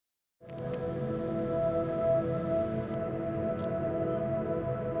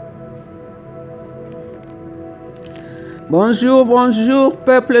Bonjour, bonjour,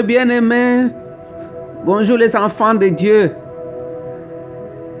 peuple bien-aimé. Bonjour les enfants de Dieu.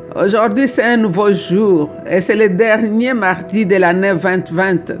 Aujourd'hui, c'est un nouveau jour et c'est le dernier mardi de l'année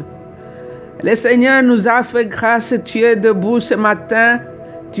 2020. Le Seigneur nous a fait grâce. Tu es debout ce matin.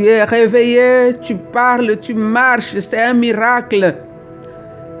 Tu es réveillé, tu parles, tu marches. C'est un miracle.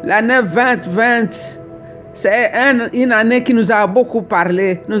 L'année 2020, c'est une année qui nous a beaucoup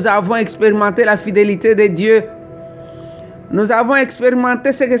parlé. Nous avons expérimenté la fidélité de Dieu. Nous avons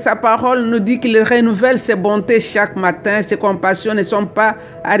expérimenté ce que sa parole nous dit, qu'il renouvelle ses bontés chaque matin. Ses compassions ne sont pas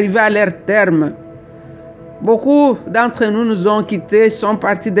arrivées à leur terme. Beaucoup d'entre nous nous ont quittés, sont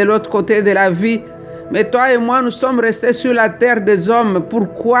partis de l'autre côté de la vie. Mais toi et moi, nous sommes restés sur la terre des hommes.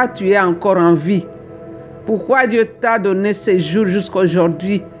 Pourquoi tu es encore en vie? Pourquoi Dieu t'a donné ces jours jusqu'à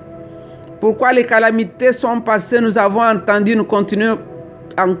aujourd'hui? Pourquoi les calamités sont passées? Nous avons entendu, nous continuons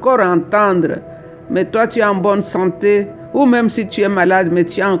encore à entendre. Mais toi, tu es en bonne santé. Ou même si tu es malade, mais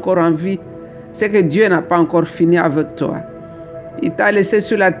tu es encore en vie, c'est que Dieu n'a pas encore fini avec toi. Il t'a laissé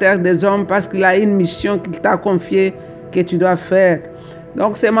sur la terre des hommes parce qu'il a une mission qu'il t'a confiée que tu dois faire.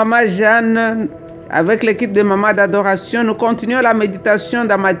 Donc c'est Maman Jeanne, avec l'équipe de Maman d'Adoration, nous continuons la méditation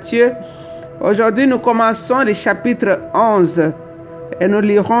dans Matthieu. Aujourd'hui, nous commençons le chapitre 11 et nous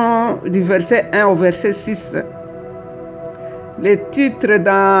lirons du verset 1 au verset 6. Le titre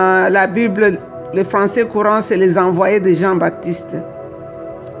dans la Bible, le français courant, c'est Les Envoyés de Jean-Baptiste.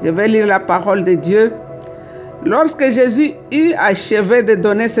 Je vais lire la parole de Dieu. Lorsque Jésus eut achevé de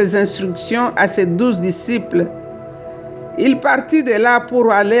donner ses instructions à ses 12 disciples, il partit de là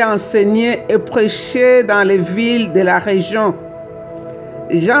pour aller enseigner et prêcher dans les villes de la région.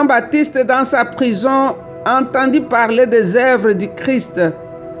 Jean-Baptiste, dans sa prison, entendit parler des œuvres du Christ.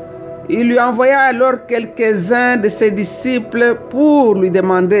 Il lui envoya alors quelques-uns de ses disciples pour lui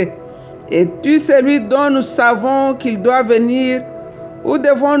demander: « Es-tu celui dont nous savons qu'il doit venir, ou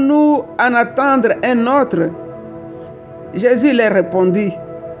devons-nous en attendre un autre ?» Jésus leur répondit: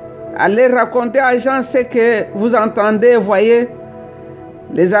 « Allez raconter à Jean ce que vous entendez et voyez.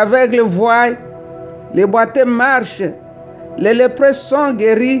 Les aveugles voient, les boiteux marchent, les lépreux sont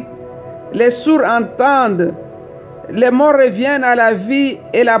guéris, les sourds entendent, les morts reviennent à la vie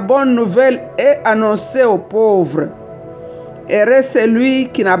et la bonne nouvelle est annoncée aux pauvres. Heureux celui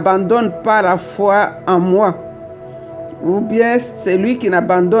qui n'abandonne pas la foi en moi, ou bien celui qui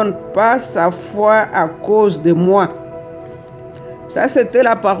n'abandonne pas sa foi à cause de moi. » Ça, c'était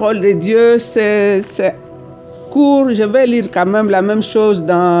la parole de Dieu. C'est court. Je vais lire quand même la même chose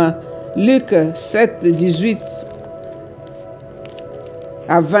dans Luc 7, 18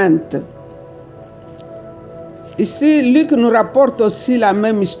 à 20. Ici, Luc nous rapporte aussi la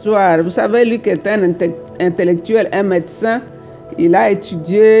même histoire. Vous savez, Luc est un intellectuel, un médecin. Il a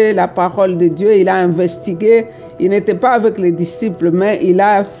étudié la parole de Dieu, il a investigué. Il n'était pas avec les disciples, mais il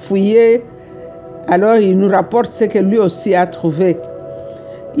a fouillé. Alors, il nous rapporte ce que lui aussi a trouvé.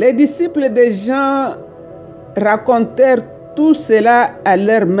 Les disciples de Jean racontèrent tout cela à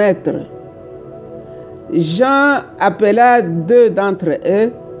leur maître. Jean appela 2 d'entre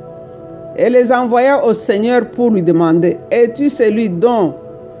eux et les envoya au Seigneur pour lui demander: « Es-tu celui dont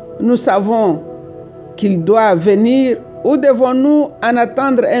nous savons qu'il doit venir, ou devons-nous en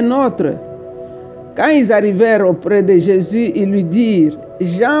attendre un autre ?» Quand ils arrivèrent auprès de Jésus, ils lui dirent: «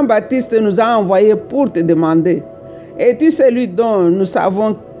 Jean-Baptiste nous a envoyés pour te demander: es-tu celui dont nous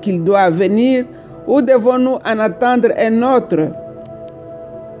savons qu'il doit venir, ou devons-nous en attendre un autre ?»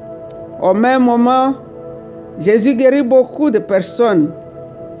 Au même moment, Jésus guérit beaucoup de personnes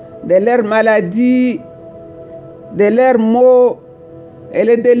de leurs maladies, de leurs maux, et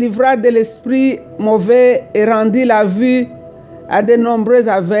les délivra de l'esprit mauvais et rendit la vue à de nombreux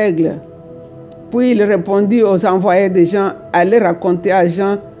aveugles. Puis il répondit aux envoyés de Jean: « Allez raconter à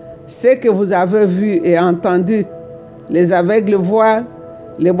Jean ce que vous avez vu et entendu. Les aveugles voient,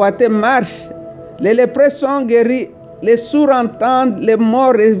 les boiteux marchent, les lépreux sont guéris, les sourds entendent, les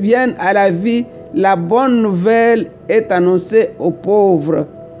morts reviennent à la vie. La bonne nouvelle est annoncée aux pauvres.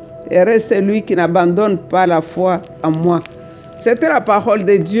 Heureux celui qui n'abandonne pas la foi en moi. » C'était la parole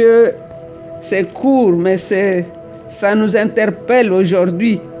de Dieu. C'est court, mais ça nous interpelle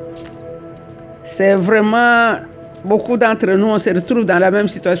aujourd'hui. C'est vraiment, beaucoup d'entre nous, on se retrouve dans la même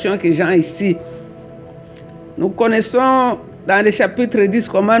situation que Jean ici. Nous connaissons dans le chapitre 10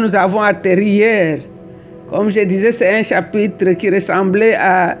 comment nous avons atterri hier. Comme je disais, c'est un chapitre qui ressemblait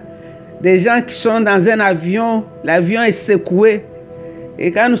à des gens qui sont dans un avion. L'avion est secoué. Et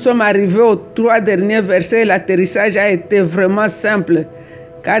quand nous sommes arrivés aux 3 derniers versets, l'atterrissage a été vraiment simple.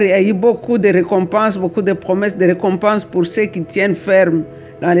 Car il y a eu beaucoup de récompenses, beaucoup de promesses de récompenses pour ceux qui tiennent ferme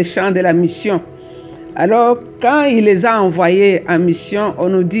dans les champs de la mission. Alors, quand il les a envoyés en mission, on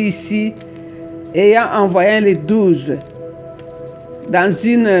nous dit ici, ayant envoyé les 12 dans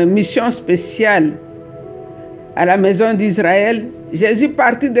une mission spéciale à la maison d'Israël, Jésus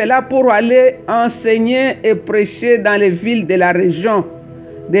partit de là pour aller enseigner et prêcher dans les villes de la région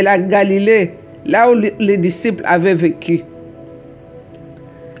de la Galilée, là où les disciples avaient vécu.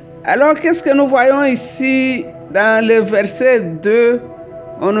 Alors, qu'est-ce que nous voyons ici dans le verset 2?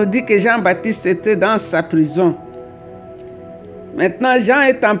 On nous dit que Jean-Baptiste était dans sa prison. Maintenant, Jean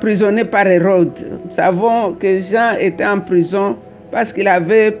est emprisonné par Hérode. Nous savons que Jean était en prison parce qu'il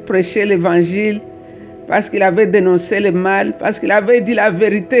avait prêché l'évangile, parce qu'il avait dénoncé le mal, parce qu'il avait dit la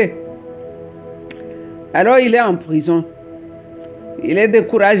vérité. Alors, il est en prison. Il est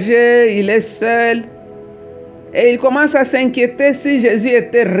découragé, il est seul. Et il commence à s'inquiéter si Jésus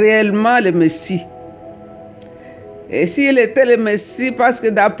était réellement le Messie. Et s'il était le Messie, parce que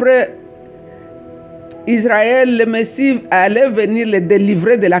d'après Israël, le Messie allait venir les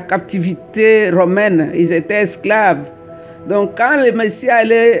délivrer de la captivité romaine. Ils étaient esclaves. Donc quand le Messie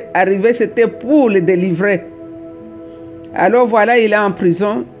allait arriver, c'était pour les délivrer. Alors voilà, il est en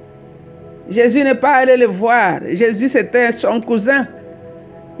prison. Jésus n'est pas allé le voir. Jésus, c'était son cousin.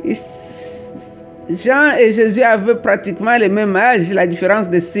 Jean et Jésus avaient pratiquement le même âge, la différence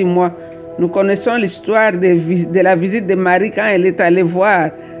de 6 mois. Nous connaissons l'histoire de la visite de Marie quand elle est allée voir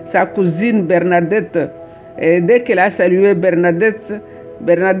sa cousine Bernadette. Et dès qu'elle a salué Bernadette,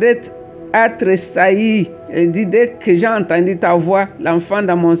 Bernadette a tressailli. Elle dit, dès que j'ai entendu ta voix, l'enfant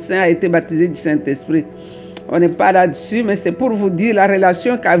dans mon sein a été baptisé du Saint-Esprit. On n'est pas là-dessus, mais c'est pour vous dire la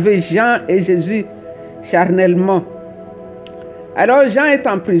relation qu'avaient Jean et Jésus charnellement. Alors Jean est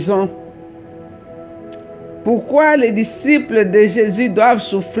en prison. Pourquoi les disciples de Jésus doivent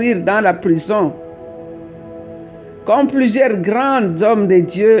souffrir dans la prison? Comme plusieurs grands hommes de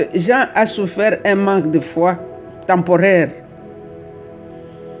Dieu, Jean a souffert un manque de foi temporaire.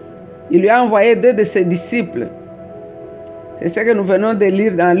 Il lui a envoyé 2 de ses disciples. C'est ce que nous venons de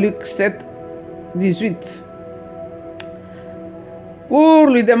lire dans Luc 7, 18. Pour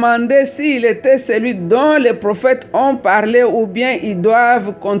lui demander s'il était celui dont les prophètes ont parlé ou bien ils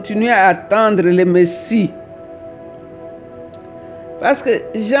doivent continuer à attendre le Messie. Parce que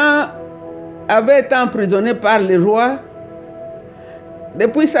Jean avait été emprisonné par le roi.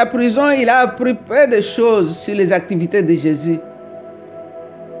 Depuis sa prison, il a appris peu de choses sur les activités de Jésus.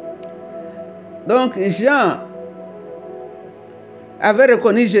 Donc Jean avait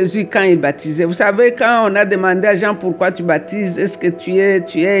reconnu Jésus quand il baptisait. Vous savez, quand on a demandé à Jean pourquoi tu baptises, est-ce que tu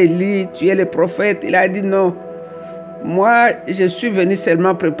es Élie, tu es le prophète? Il a dit non. Moi, je suis venu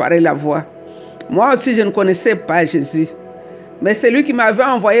seulement préparer la voie. Moi aussi, je ne connaissais pas Jésus. Mais celui qui m'avait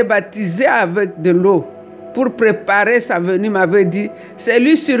envoyé baptiser avec de l'eau pour préparer sa venue m'avait dit, c'est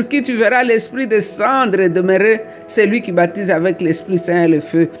lui sur qui tu verras l'Esprit descendre et demeurer, c'est lui qui baptise avec l'Esprit Saint et le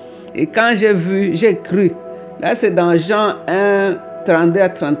feu. Et quand j'ai vu, j'ai cru. Là, c'est dans Jean 1, 32 à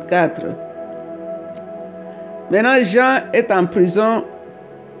 34. Maintenant, Jean est en prison.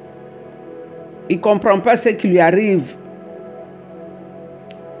 Il ne comprend pas ce qui lui arrive.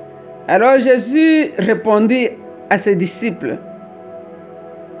 Alors Jésus répondit à ses disciples.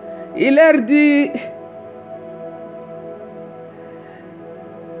 Il leur dit,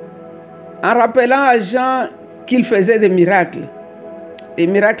 en rappelant à Jean qu'il faisait des miracles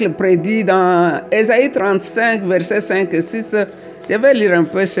prédits dans Ésaïe 35, versets 5 et 6. Je vais lire un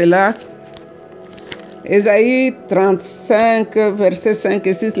peu cela. Ésaïe 35, versets 5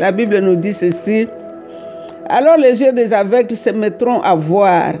 et 6, la Bible nous dit ceci. Alors les yeux des aveugles se mettront à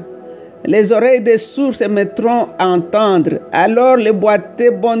voir, les oreilles des sourds se mettront à entendre. Alors les boiteux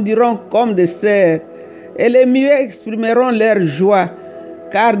bondiront comme des cerfs, et les muets exprimeront leur joie,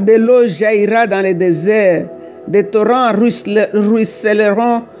 car de l'eau jaillira dans les déserts, des torrents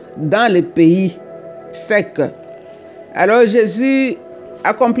ruisselleront dans les pays secs. Alors Jésus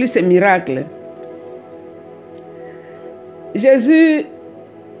accomplit ces miracles. Jésus,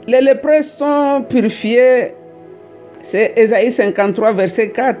 les lépreux sont purifiés. C'est Ésaïe 53, verset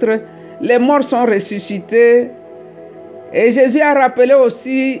 4. Les morts sont ressuscités. Et Jésus a rappelé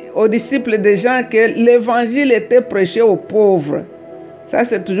aussi aux disciples de Jean que l'évangile était prêché aux pauvres. Ça,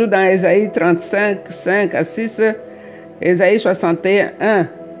 c'est toujours dans Ésaïe 35, 5 à 6, Ésaïe 61, 1.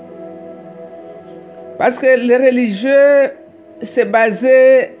 Parce que les religieux se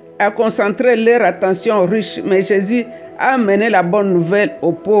basaient à concentrer leur attention aux riches, mais Jésus a amené la bonne nouvelle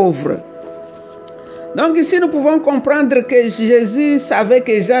aux pauvres. Donc ici, nous pouvons comprendre que Jésus savait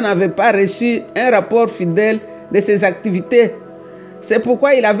que Jean n'avait pas reçu un rapport fidèle de ses activités. C'est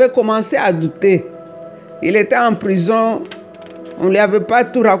pourquoi il avait commencé à douter. Il était en prison. On ne lui avait pas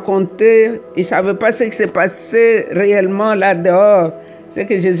tout raconté. Il ne savait pas ce qui s'est passé réellement là dehors. Ce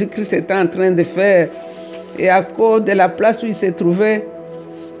que Jésus-Christ était en train de faire. Et à cause de la place où il se trouvait,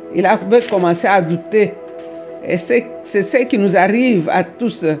 il avait commencé à douter. Et c'est ce qui nous arrive à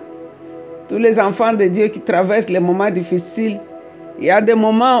tous. Tous les enfants de Dieu qui traversent les moments difficiles. Il y a des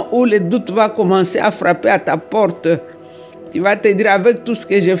moments où le doute va commencer à frapper à ta porte. Tu vas te dire, avec tout ce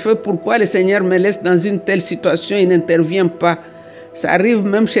que j'ai fait, pourquoi le Seigneur me laisse dans une telle situation, il n'intervient pas. Ça arrive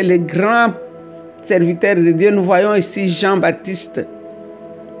même chez les grands serviteurs de Dieu. Nous voyons ici Jean-Baptiste.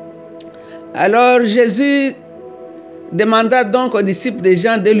 Alors Jésus demanda donc aux disciples de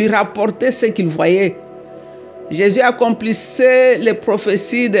Jean de lui rapporter ce qu'il voyait. Jésus accomplissait les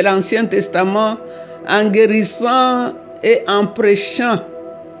prophéties de l'Ancien Testament en guérissant et en prêchant,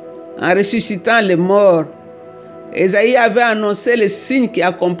 en ressuscitant les morts. Ésaïe avait annoncé les signes qui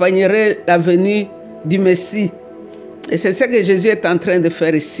accompagneraient la venue du Messie. Et c'est ce que Jésus est en train de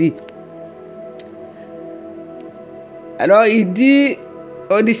faire ici. Alors il dit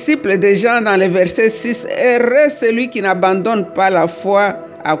aux disciples de Jean dans le verset 6, « Heureux celui qui n'abandonne pas la foi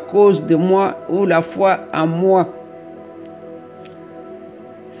à cause de moi ou la foi en moi. »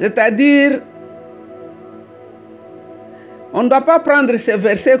 C'est-à-dire, on ne doit pas prendre ce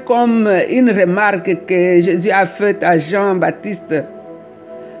verset comme une remarque que Jésus a faite à Jean-Baptiste.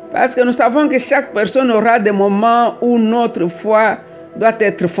 Parce que nous savons que chaque personne aura des moments où notre foi doit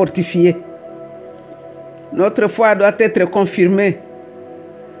être fortifiée. Notre foi doit être confirmée.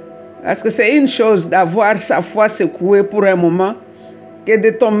 Parce que c'est une chose d'avoir sa foi secouée pour un moment que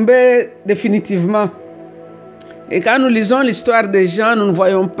de tomber définitivement. Et quand nous lisons l'histoire de Jean, nous ne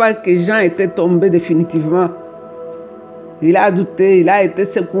voyons pas que Jean était tombé définitivement. Il a douté, il a été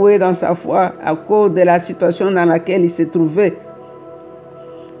secoué dans sa foi à cause de la situation dans laquelle il se trouvait.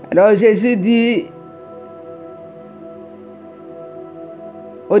 Alors Jésus dit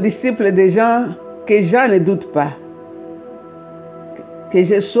aux disciples de Jean que Jean ne doute pas, que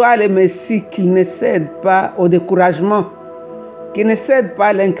je sois le Messie, qu'il ne cède pas au découragement, qu'il ne cède pas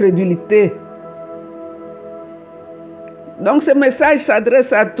à l'incrédulité. Donc ce message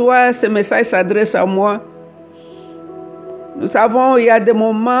s'adresse à toi, ce message s'adresse à moi. Nous savons, il y a des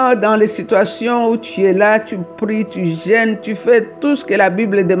moments dans les situations où tu es là, tu pries, tu jeûnes, tu fais tout ce que la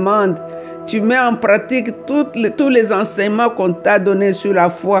Bible demande. Tu mets en pratique tous les enseignements qu'on t'a donnés sur la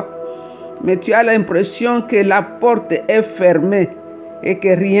foi. Mais tu as l'impression que la porte est fermée et que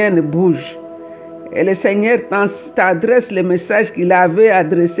rien ne bouge. Et le Seigneur t'adresse le message qu'il avait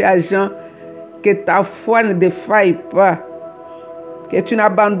adressé à Jean, que ta foi ne défaille pas, que tu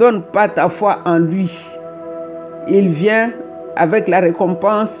n'abandonnes pas ta foi en lui. Il vient avec la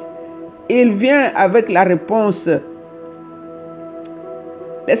récompense, il vient avec la réponse.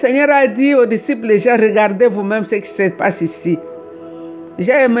 Le Seigneur a dit aux disciples déjà, regardez vous-même ce qui se passe ici.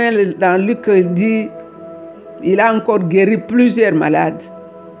 J'ai aimé dans Luc, il dit, il a encore guéri plusieurs malades.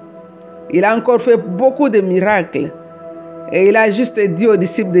 Il a encore fait beaucoup de miracles. Et il a juste dit aux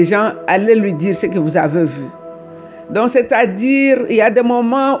disciples de Jean, allez lui dire ce que vous avez vu. Donc c'est-à-dire, il y a des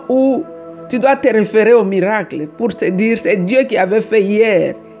moments où tu dois te référer au miracle pour te dire, c'est Dieu qui avait fait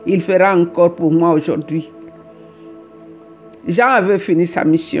hier, il fera encore pour moi aujourd'hui. Jean avait fini sa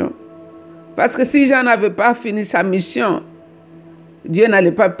mission. Parce que si Jean n'avait pas fini sa mission, Dieu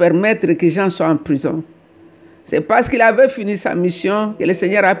n'allait pas permettre que Jean soit en prison. C'est parce qu'il avait fini sa mission que le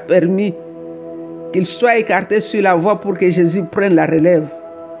Seigneur a permis qu'il soit écarté sur la voie pour que Jésus prenne la relève.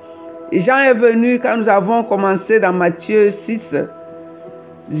 Et Jean est venu quand nous avons commencé dans Matthieu 6.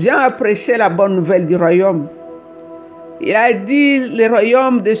 Jean a prêché la bonne nouvelle du royaume. Il a dit, le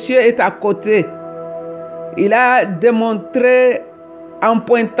royaume des cieux est à côté. Il a démontré en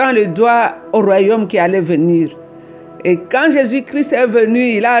pointant le doigt au royaume qui allait venir. Et quand Jésus-Christ est venu,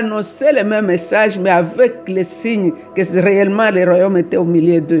 il a annoncé le même message, mais avec les signes que réellement le royaume était au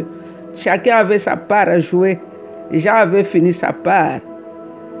milieu d'eux. Chacun avait sa part à jouer. Jean avait fini sa part.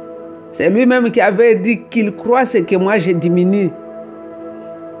 C'est lui-même qui avait dit qu'il croit ce que moi je diminue.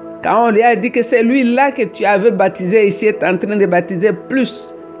 Quand on lui a dit que c'est lui-là que tu avais baptisé ici est en train de baptiser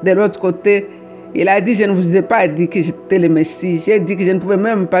plus de l'autre côté, il a dit, je ne vous ai pas dit que j'étais le Messie. J'ai dit que je ne pouvais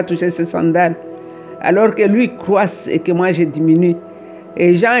même pas toucher ses sandales. Alors que lui croisse et que moi je diminue.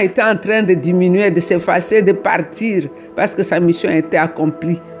 Et Jean était en train de diminuer, de s'effacer, de partir, parce que sa mission était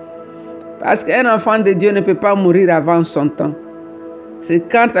accomplie. Parce qu'un enfant de Dieu ne peut pas mourir avant son temps. C'est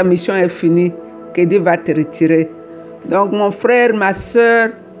quand ta mission est finie que Dieu va te retirer. Donc mon frère, ma soeur,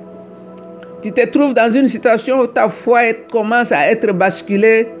 tu te trouves dans une situation où ta foi commence à être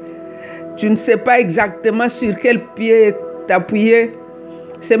basculée. Tu ne sais pas exactement sur quel pied t'appuyer.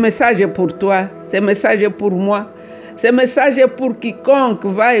 Ce message est pour toi, ce message est pour moi. Ce message est pour quiconque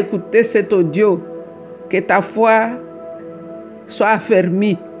va écouter cet audio. Que ta foi soit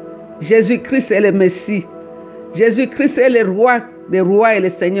affermie. Jésus-Christ est le Messie. Jésus-Christ est le roi des rois et le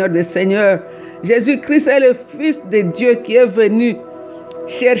Seigneur des seigneurs. Jésus-Christ est le Fils de Dieu qui est venu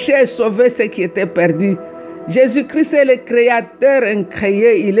chercher et sauver ceux qui étaient perdus. Jésus-Christ est le Créateur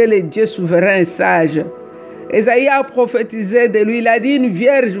incréé. Il est le Dieu souverain et sage. Ésaïe a prophétisé de lui. Il a dit, une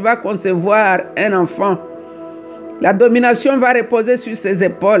vierge va concevoir un enfant. La domination va reposer sur ses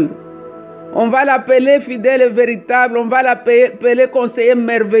épaules. On va l'appeler fidèle et véritable. On va l'appeler conseiller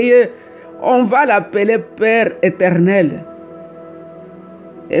merveilleux. On va l'appeler Père éternel.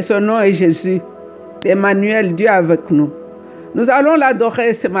 Et son nom est Jésus. Emmanuel, Dieu avec nous. Nous allons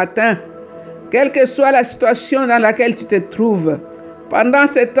l'adorer ce matin. Quelle que soit la situation dans laquelle tu te trouves. Pendant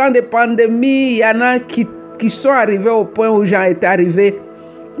ce temps de pandémie, il y en a qui sont arrivés au point où Jean est arrivé.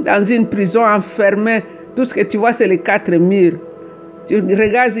 Dans une prison enfermée. Tout ce que tu vois, c'est les 4 murs. Tu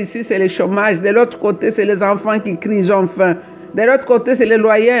regardes ici, c'est le chômage. De l'autre côté, c'est les enfants qui crient, ils ont faim. De l'autre côté, c'est les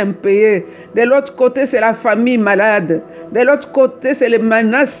loyers impayés. De l'autre côté, c'est la famille malade. De l'autre côté, c'est les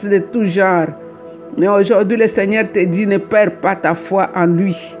menaces de tout genre. Mais aujourd'hui, le Seigneur te dit, ne perds pas ta foi en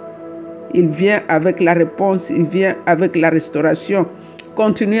lui. Il vient avec la réponse, il vient avec la restauration.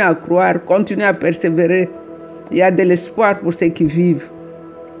 Continue à croire, continue à persévérer. Il y a de l'espoir pour ceux qui vivent.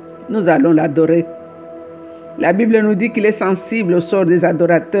 Nous allons l'adorer. La Bible nous dit qu'il est sensible au sort des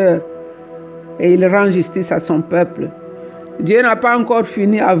adorateurs et il rend justice à son peuple. Dieu n'a pas encore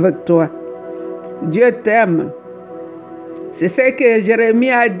fini avec toi. Dieu t'aime. C'est ce que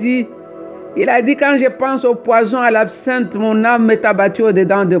Jérémie a dit. Il a dit, quand je pense au poison, à l'absinthe, mon âme m'est abattue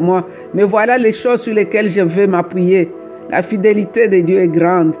au-dedans de moi. Mais voilà les choses sur lesquelles je veux m'appuyer. La fidélité de Dieu est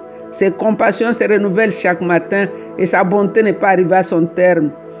grande. Ses compassions se renouvellent chaque matin et sa bonté n'est pas arrivée à son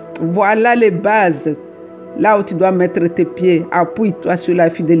terme. Voilà les bases. Là où tu dois mettre tes pieds, appuie-toi sur la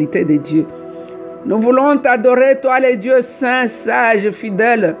fidélité de Dieu. Nous voulons t'adorer, toi le Dieu saint, sage,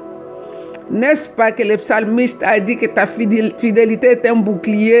 fidèle. N'est-ce pas que le psalmiste a dit que ta fidélité est un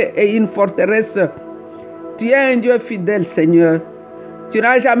bouclier et une forteresse? Tu es un Dieu fidèle, Seigneur. Tu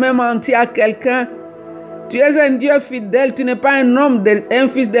n'as jamais menti à quelqu'un. Tu es un Dieu fidèle. Tu n'es pas un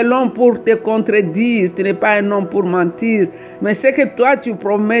fils de l'homme pour te contredire. Tu n'es pas un homme pour mentir. Mais ce que toi tu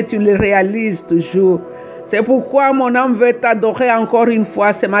promets, tu le réalises toujours. C'est pourquoi mon âme veut t'adorer encore une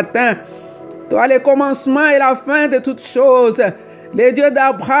fois ce matin. Toi, le commencement et la fin de toutes choses. Le Dieu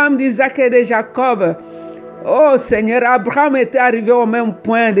d'Abraham, d'Isaac et de Jacob. Oh Seigneur, Abraham était arrivé au même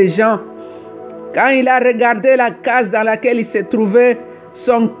point de Jean. Quand il a regardé la case dans laquelle il se trouvait,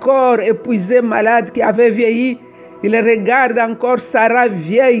 son corps épuisé, malade, qui avait vieilli, il regarde encore Sarah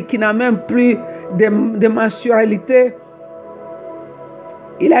vieille, qui n'a même plus de mensualité.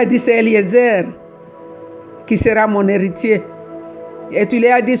 Il a dit, c'est Eliezer qui sera mon héritier. Et tu lui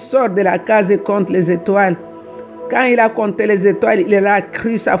as dit, sors de la case et compte les étoiles. Quand il a compté les étoiles, il a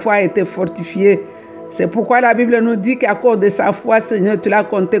cru, sa foi a été fortifiée. C'est pourquoi la Bible nous dit qu'à cause de sa foi, Seigneur, tu l'as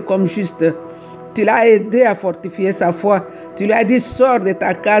compté comme juste. Tu l'as aidé à fortifier sa foi. Tu lui as dit, sors de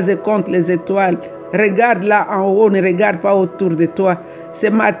ta case et compte les étoiles. Regarde là en haut, ne regarde pas autour de toi. Ce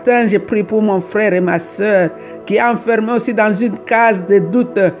matin, je prie pour mon frère et ma soeur qui est enfermé aussi dans une case de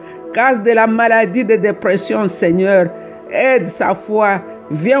doute, case de la maladie de dépression, Seigneur. Aide sa foi,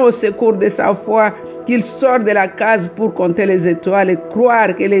 viens au secours de sa foi, qu'il sorte de la case pour compter les étoiles et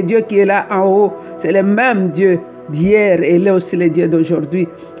croire que le Dieu qui est là en haut, c'est le même Dieu d'hier et il est aussi le Dieu d'aujourd'hui.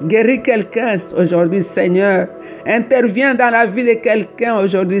 Guéris quelqu'un aujourd'hui, Seigneur. Interviens dans la vie de quelqu'un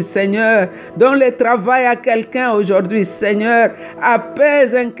aujourd'hui, Seigneur. Donne le travail à quelqu'un aujourd'hui, Seigneur.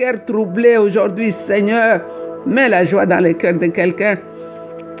 Apaise un cœur troublé aujourd'hui, Seigneur. Mets la joie dans le cœur de quelqu'un.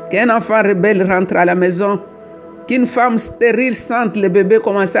 Qu'un enfant rebelle rentre à la maison. Qu'une femme stérile sente le bébé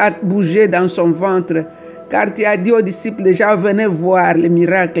commencer à bouger dans son ventre. Car tu as dit aux disciples, déjà venez voir les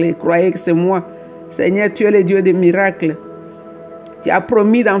miracles et croyez que c'est moi. Seigneur, tu es le Dieu des miracles. Tu as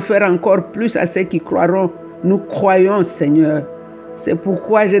promis d'en faire encore plus à ceux qui croiront. Nous croyons, Seigneur. C'est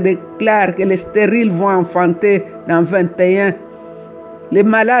pourquoi je déclare que les stériles vont enfanter dans 21. Les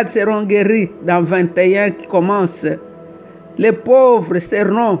malades seront guéris dans 21 qui commence. Les pauvres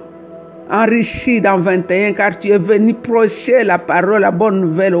seront enrichis dans 21 car tu es venu prêcher la parole, la bonne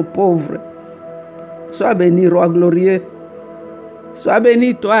nouvelle aux pauvres. Sois béni, roi glorieux. Sois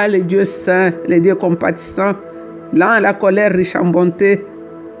béni, toi, le Dieu saint, le Dieu compatissant, lent à la colère, riche en bonté.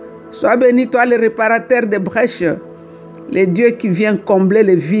 Sois béni, toi, le réparateur des brèches, le Dieu qui vient combler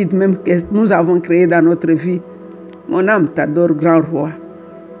le vide même que nous avons créé dans notre vie. Mon âme t'adore, grand roi.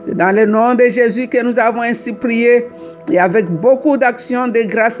 C'est dans le nom de Jésus que nous avons ainsi prié. Et avec beaucoup d'actions de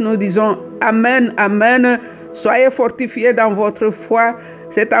grâce, nous disons Amen, Amen. Soyez fortifiés dans votre foi.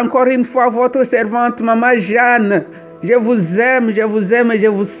 C'est encore une fois votre servante, Maman Jeanne. Je vous aime, je vous aime et je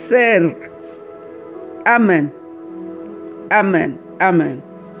vous sers. Amen. Amen. Amen.